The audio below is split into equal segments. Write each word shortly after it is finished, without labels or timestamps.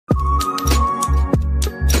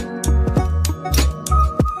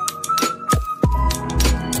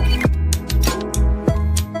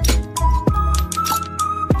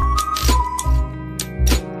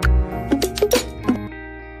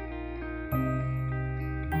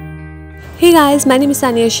Hey guys, my name is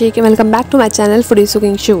Sania Sheikh and welcome back to my channel FOODIES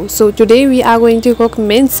cooking show. So today we are going to cook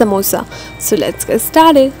mince samosa. So let's get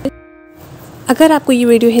started. अगर आपको ये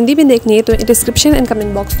video Hindi में देखनी है तो description and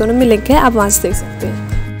comment box दोनों में link है, आप वहाँ से देख सकते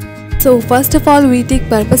हैं. So first of all we take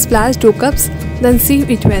purpose flour 2 cups, then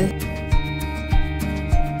sieve it well.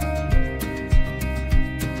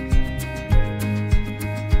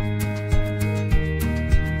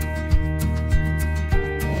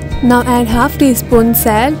 Now add half teaspoon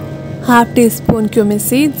salt, half teaspoon cumin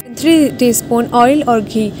seeds, 3 teaspoon oil or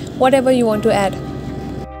ghee, whatever you want to add.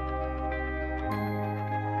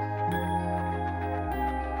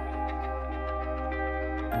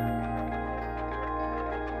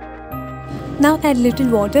 Now add little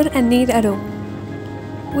water and knead a dough.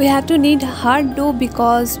 We have to knead hard dough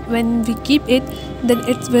because when we keep it, then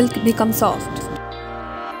it will become soft.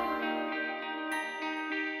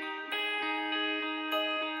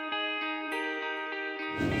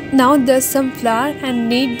 Now dust some flour and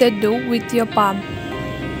knead the dough with your palm.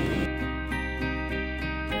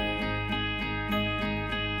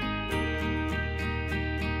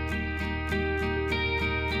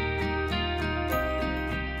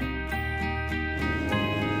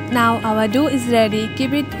 Now our dough is ready.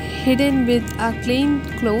 Keep it hidden with a clean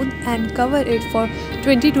cloth and cover it for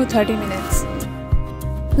 20 to 30 minutes.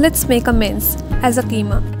 Let's make a mince as a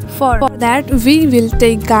keema. For that we will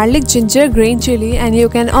take garlic, ginger, green chili, and you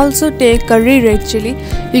can also take curry red chili.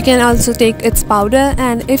 You can also take its powder,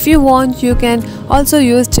 and if you want you can also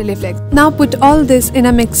use chili flakes. Now put all this in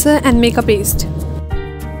a mixer and make a paste.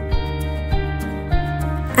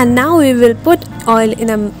 And now we will put oil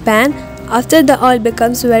in a pan. After the oil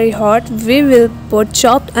becomes very hot, we will put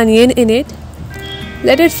chopped onion in it.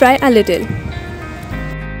 Let it fry a little.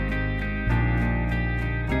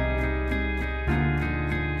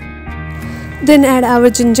 Then add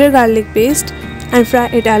our ginger garlic paste and fry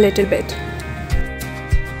it a little bit.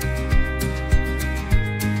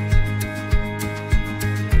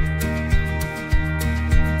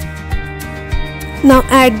 Now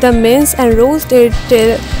add the mince and roast it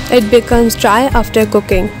till it becomes dry after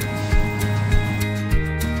cooking.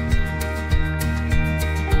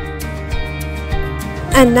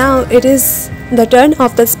 And now it is the turn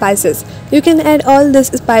of the spices. You can add all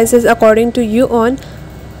these spices according to you own.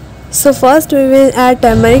 So first we will add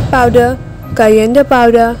turmeric powder, coriander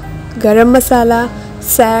powder, garam masala,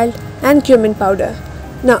 salt and cumin powder.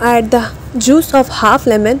 Now add the juice of half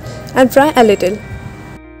lemon and fry a little.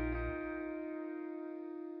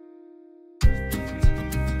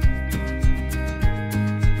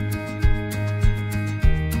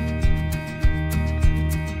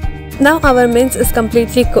 Now our mince is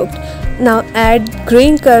completely cooked. Now add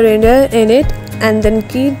green coriander in it and then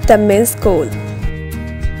keep the mince cool.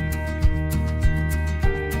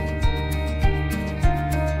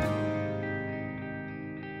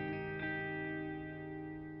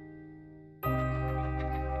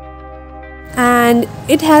 And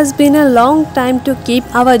it has been a long time to keep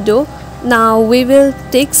our dough. Now we will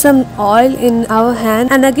take some oil in our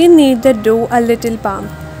hand and again knead the dough a little palm.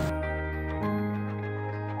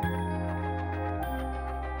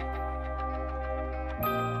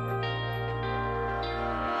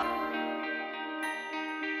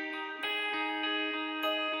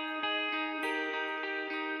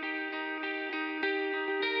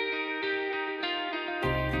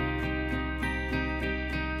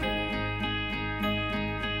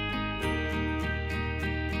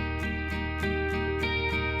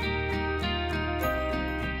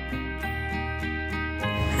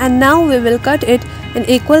 And now we will cut it in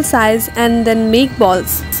equal size and then make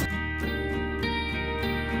balls.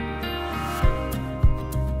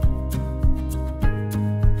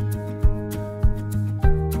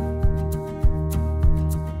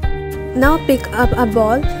 Now pick up a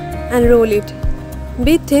ball and roll it.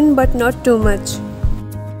 Be thin but not too much.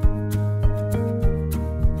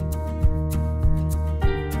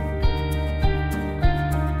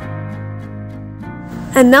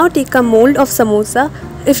 And now take a mold of samosa.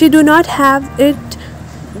 If you do not have it,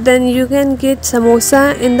 then you can get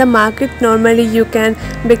samosa in the market. Normally you can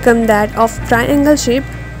become that of triangle shape.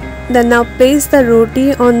 Then now place the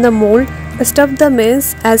roti on the mold. Stuff the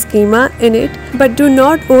mince as keema in it, but do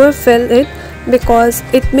not overfill it because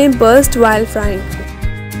it may burst while frying.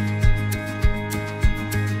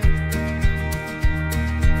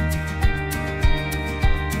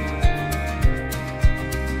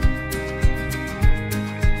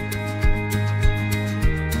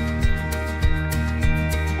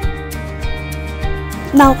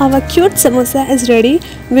 Now our cute samosa is ready.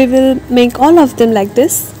 We will make all of them like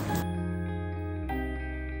this.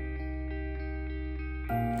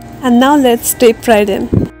 And now let's deep fry them.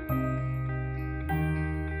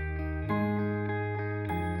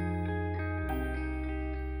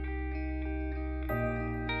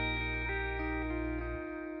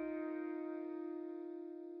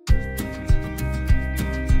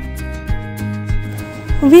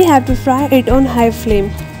 We have to fry it on high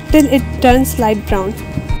flame till it turns light brown.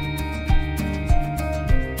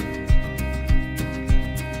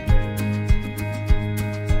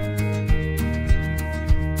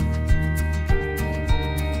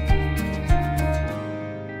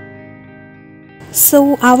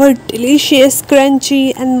 So our delicious,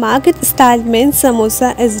 crunchy and market style mince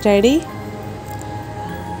samosa is ready.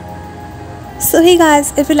 So hey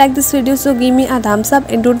guys, if you like this video, so give me a thumbs up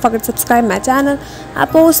and don't forget to subscribe my channel. I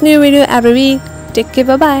post new video every week. Take care,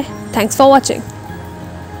 bye bye. Thanks for watching.